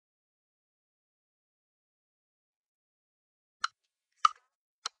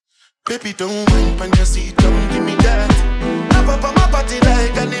Baby, don't mind when you see, come give me that. Up up on my body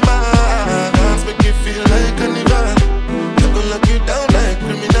like animal. Dance make you feel like carnival. I go lock you down like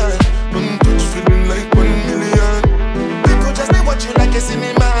criminal. One touch feeling like 1,000,000. People just they watch you like a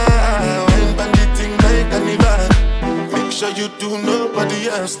cinema. Wine bandit like carnival. Make sure you do nobody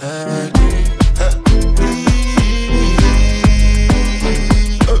else like me.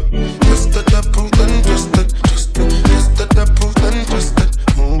 Just that proof and just that, just that proof and just that.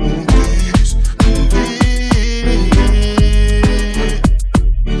 Oh, please, please.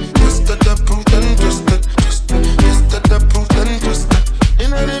 Just that proof and just that, just that proof and just that. In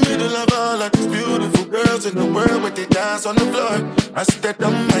the middle of all of these beautiful girls in the world with they dance on the floor, I said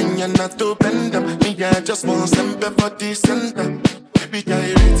I'm mine, you're not to bend them. Me, I just want some for the center. Baby,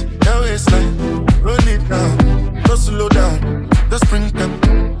 direct, now it's like roll it down, no slow down, the spring come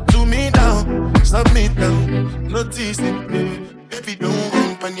to me down, stop me down, no teasing me. Baby, don't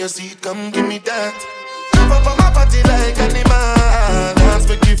run when you see it, come give me that. Jump up on my body like animal. Dance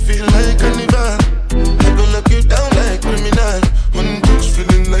make you feel like carnival. I go lock you down like criminal. One touch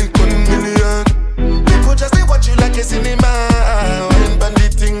feeling like 1,000,000. People just they watch you like a cinema. Wine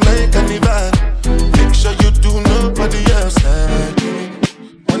bandit like carnival. Make sure you do nobody else like me.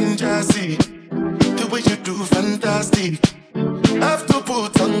 One jazzy, the way you do fantastic. Have to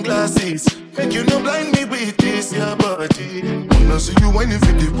put on glasses, make you no blind me with this your body. Wanna see you whining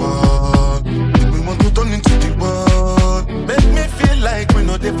for the one, make me want to turn into the one. Make me feel like we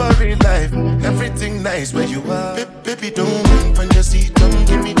know the very life. Everything nice where you are. Baby, don't mind when you see, come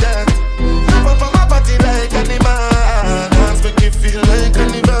give me that. Jump up on my body like animal. Dance make you feel like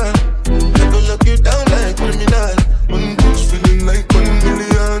carnival. I go lock you down like criminal. One touch feeling like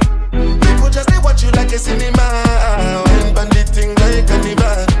 1,000,000. People just they watch you like a cinema. Wine bandit like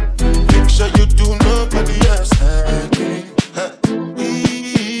carnival. Make sure you do nobody else like me.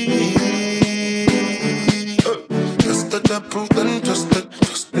 Just that proof and just that,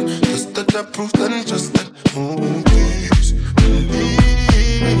 just that proof and just that. Oh, please, please.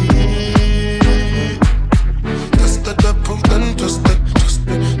 Just that proof and just that,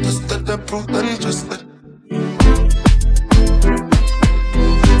 just that proof and just that.